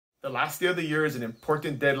The last day of the year is an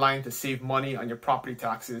important deadline to save money on your property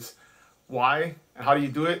taxes. Why and how do you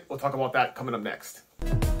do it? We'll talk about that coming up next.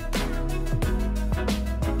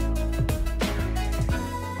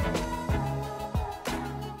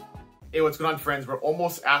 Hey, what's going on, friends? We're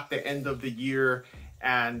almost at the end of the year,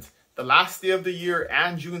 and the last day of the year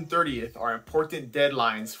and June 30th are important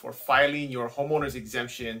deadlines for filing your homeowners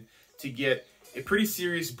exemption to get a pretty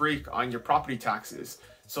serious break on your property taxes.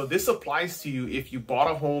 So this applies to you if you bought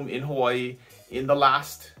a home in Hawaii in the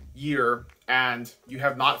last year and you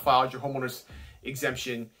have not filed your homeowners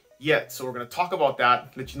exemption yet. So we're going to talk about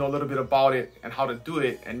that, let you know a little bit about it and how to do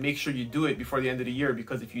it, and make sure you do it before the end of the year,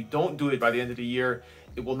 because if you don't do it by the end of the year,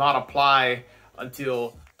 it will not apply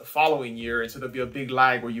until the following year. And so there'll be a big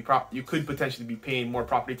lag where you could potentially be paying more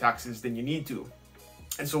property taxes than you need to.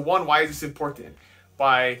 And so why is this important?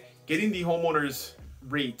 By getting the homeowners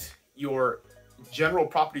rate, your general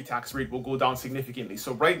property tax rate will go down significantly.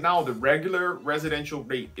 So right now, the regular residential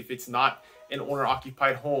rate, if it's not an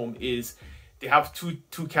owner-occupied home, is they have two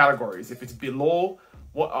categories. If it's below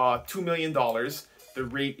 $2 million, the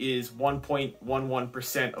rate is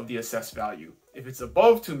 1.11% of the assessed value. If it's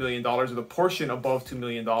above $2 million, or the portion above $2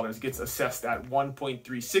 million gets assessed at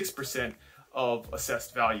 1.36% of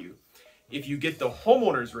assessed value. If you get the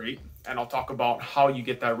homeowner's rate, and I'll talk about how you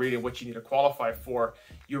get that rate and what you need to qualify for,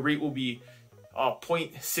 your rate will be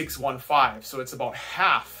 0.615. So it's about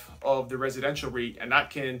half of the residential rate, and that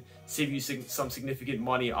can save you some significant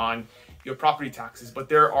money on your property taxes. But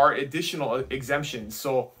there are additional exemptions.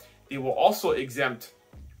 So they will also exempt,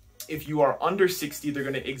 if you are under 60, they're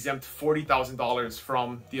going to exempt $40,000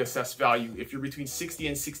 from the assessed value. If you're between 60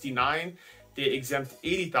 and 69, they exempt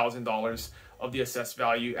 $80,000 of the assessed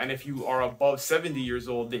value. And if you are above 70 years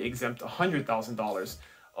old, they exempt $100,000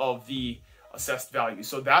 of the assessed value.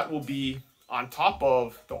 So that will be on top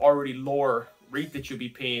of the already lower rate that you'll be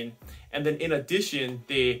paying. And then in addition,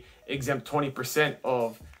 they exempt 20%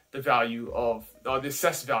 of the value of the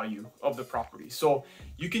assessed value of the property. So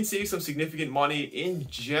you can save some significant money. In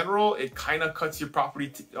general, it kind of cuts your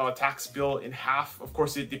property tax bill in half. Of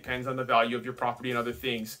course, it depends on the value of your property and other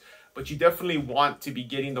things, but you definitely want to be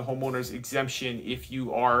getting the homeowner's exemption if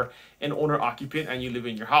you are an owner-occupant and you live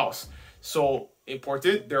in your house. So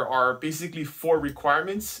important, there are basically 4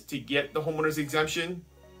 requirements to get the homeowner's exemption.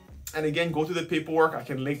 And again, go through the paperwork. I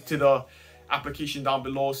can link to the application down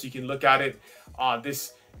below so you can look at it.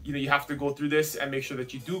 You have to go through this and make sure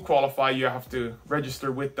that you do qualify. You have to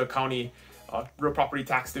register with the county real property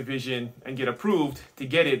tax division and get approved to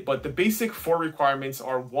get it. But the basic 4 requirements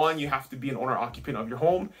are: 1, you have to be an owner occupant of your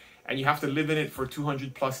home, and you have to live in it for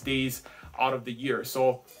 200 plus days out of the year.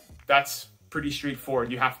 So that's pretty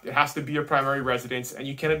straightforward. It has to be your primary residence, and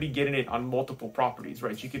you cannot be getting it on multiple properties,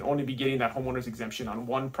 right? You can only be getting that homeowner's exemption on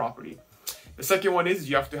one property. The second one is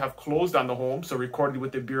you have to have closed on the home, so recorded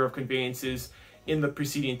with the Bureau of Conveyances in the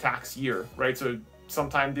preceding tax year, right? So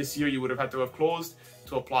sometime this year you would have had to have closed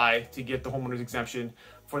to apply to get the homeowner's exemption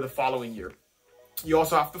for the following year. You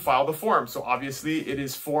also have to file the form. So obviously it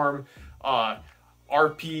is form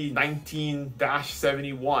RP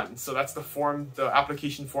 19-71. So that's the form, the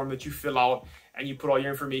application form that you fill out, and you put all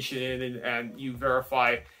your information in, and you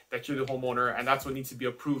verify that you're the homeowner, and that's what needs to be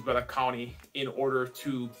approved by the county in order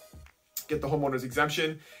to get the homeowner's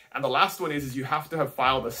exemption. And the last one is you have to have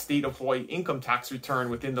filed a state of Hawaii income tax return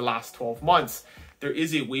within the last 12 months. There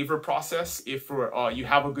is a waiver process if you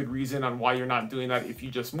have a good reason on why you're not doing that. If you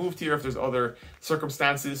just moved here, if there's other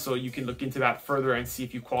circumstances, so you can look into that further and see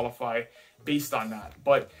if you qualify based on that.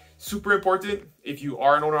 But super important, if you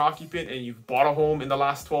are an owner occupant and you've bought a home in the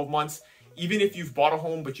last 12 months, even if you've bought a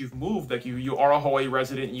home but you've moved, like you are a Hawaii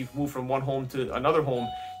resident and you've moved from one home to another home,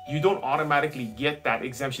 you don't automatically get that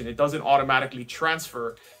exemption. It doesn't automatically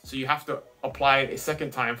transfer. So you have to apply it a second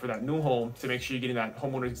time for that new home to make sure you're getting that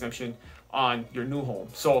homeowner exemption on your new home.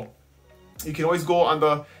 So you can always go on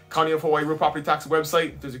the County of Hawaii Real Property Tax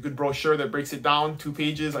website. There's a good brochure that breaks it down, 2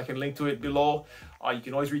 pages. I can link to it below. You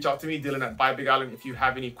can always reach out to me, Dylan at Buy Big Island, if you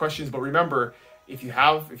have any questions. But remember, if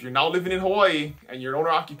you're now living in Hawaii and you're an owner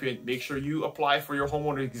occupant, make sure you apply for your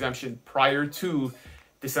homeowner exemption prior to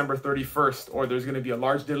December 31st, or there's going to be a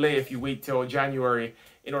large delay if you wait till January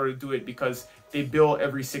in order to do it, because they bill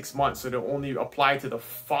every 6 months, so they'll only apply to the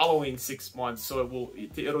following 6 months. So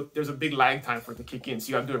there's a big lag time for it to kick in, so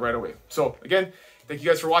you got to do it right away. So again, thank you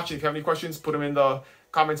guys for watching. If you have any questions, put them in the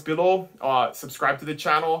comments below. Subscribe to the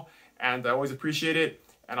channel, and I always appreciate it.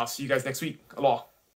 And I'll see you guys next week. Aloha.